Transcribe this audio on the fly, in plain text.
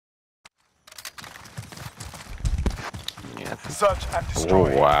Search and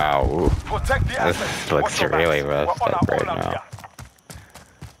destroy. Oh, wow. Ooh. Protect the assets. This looks Watch your really backs. rough We're on up our right own out now.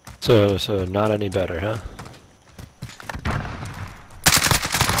 here. So not any better, huh?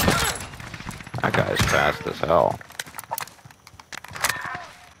 That guy's fast as hell.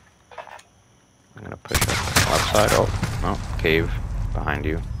 I'm gonna push up the left side. Oh, no, cave behind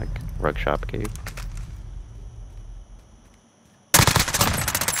you, like rug shop cave.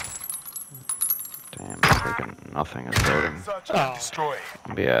 Damn, freaking nothing is loading. Search and destroy.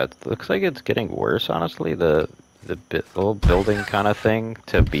 Yeah, it looks like it's getting worse, honestly. The little building kind of thing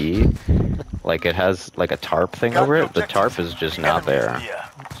to be, like it has like a tarp thing over it. The tarp is just not there.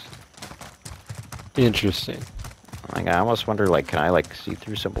 Interesting. Like I almost wonder, like, can I like see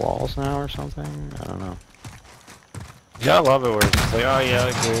through some walls now or something? I don't know. Yeah, I love it where it's just like, oh yeah,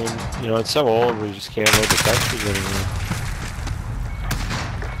 game. You know, it's so old we just can't load the textures anymore.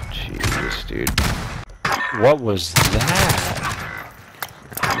 Jeez, dude. What was that?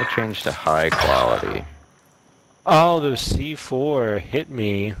 I'm gonna change to high quality. Oh, the C4 hit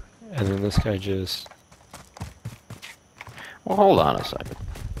me, and then this guy just... Well, hold on a second.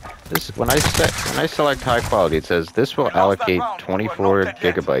 This when I select high quality, it says this will allocate 24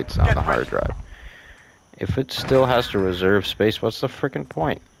 gigabytes on the hard drive. If it still has to reserve space, what's the frickin'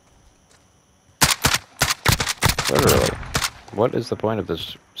 point? Literally. What is the point of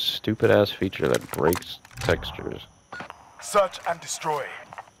this stupid ass feature that breaks textures? Search and destroy.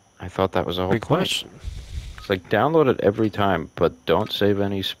 I thought that was a whole Great question. It's like download it every time, but don't save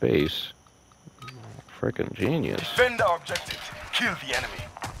any space. Frickin' genius. Defend our objective. Kill the enemy.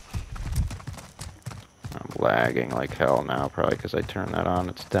 I'm lagging like hell now, probably because I turned that on.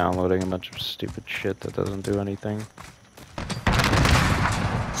 It's downloading a bunch of stupid shit that doesn't do anything.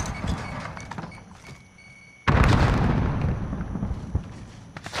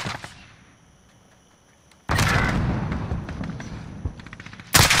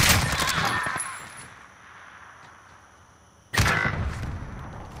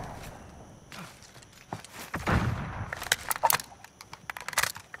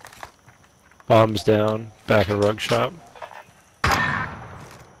 Bombs down, back of rug shop.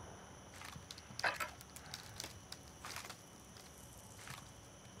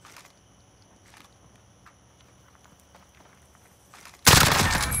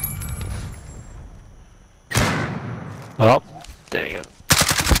 Oh, dang it.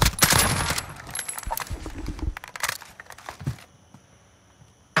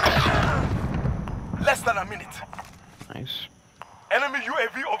 Less than a minute. Nice. Enemy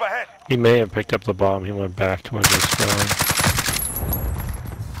UAV overhead. He may have picked up the bomb. He went back to where he was going.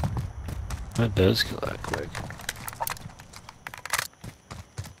 That does kill that quick.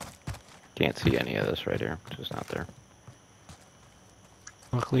 Can't see any of this right here. Just not there.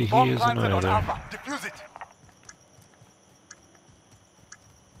 Luckily, he Bomb isn't planted on either. Alpha. Defuse it.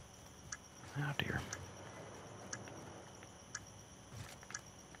 Oh dear.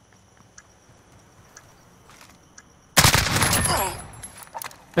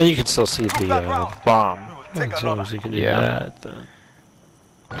 And you can still see the bomb. Take As long as you can do Yeah. that, then.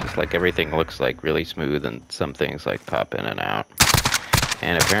 Just like everything looks like really smooth and some things like pop in and out.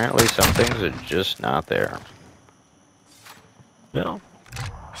 And apparently some things are just not there. No.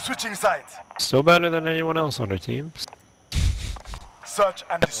 Switching sides. Still better than anyone else on our team. Search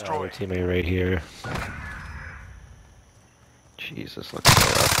and Our destroy. teammate right here. Jesus, looks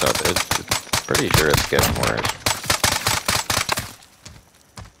so roughed up. It's pretty sure it's getting worse.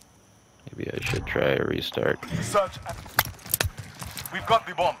 Maybe I should try a restart. Search and... We've got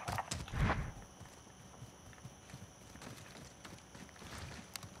the bomb.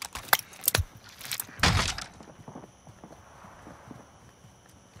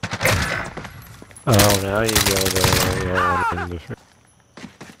 Oh, now you go there.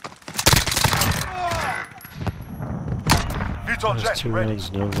 VTOL There's jet 2 ready.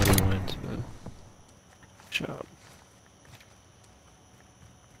 rounds, nobody went to the shop.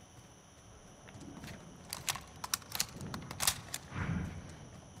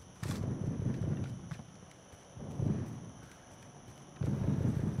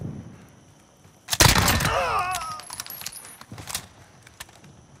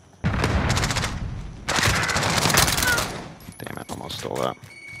 Damn it, almost stole that.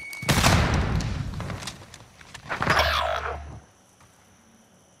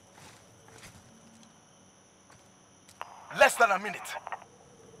 Less than a minute.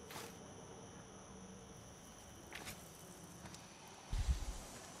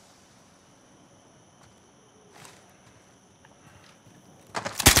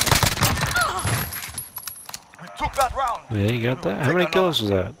 We took that round. Yeah, you got that? How many kills was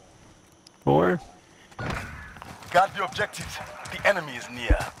that? 4? Guard the objectives. The enemy is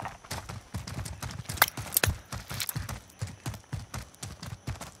near.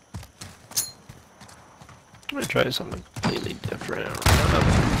 I'm gonna try something completely different. Run up to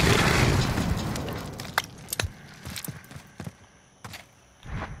the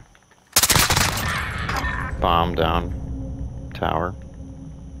cave. Bomb down. Tower.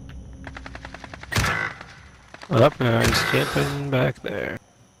 Up, guys, camping back there.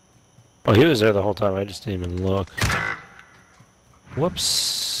 Oh, he was there the whole time. I just didn't even look.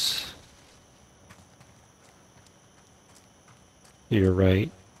 Whoops. You're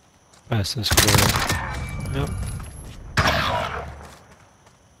right. Past this corner. Yep.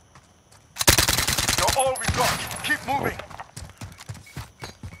 You're all we got. Keep moving.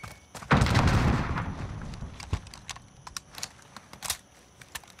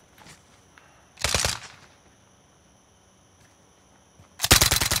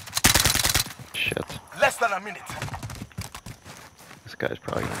 Shit. Less than a minute. This guy's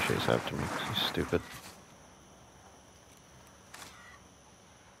probably gonna chase after me 'cause he's stupid.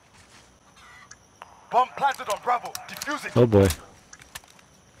 Bomb planted on Bravo. Defuse it. Oh boy.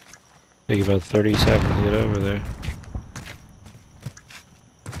 Take about 30 seconds to get over there.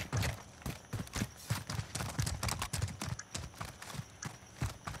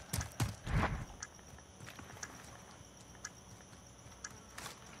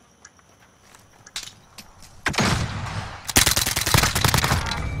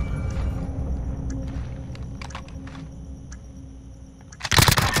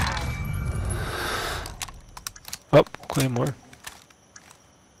 Oh, Claymore.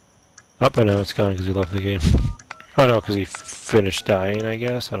 Up, I know it's gone because he left the game. Oh no, because he finished dying, I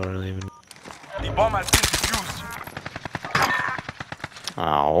guess. I don't really even. The bomb has been defused.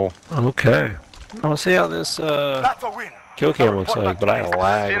 Ow. Okay. I'll see how this That's a win. kill cam looks like, but I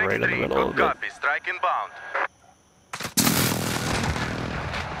lag right in the middle of it. Copy, strike inbound.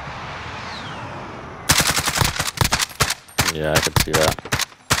 Yeah, I could see that.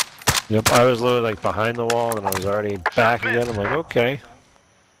 Yep, I was literally like behind the wall and I was already back again. I'm like, okay.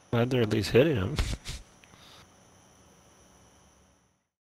 Glad they're at least hitting him.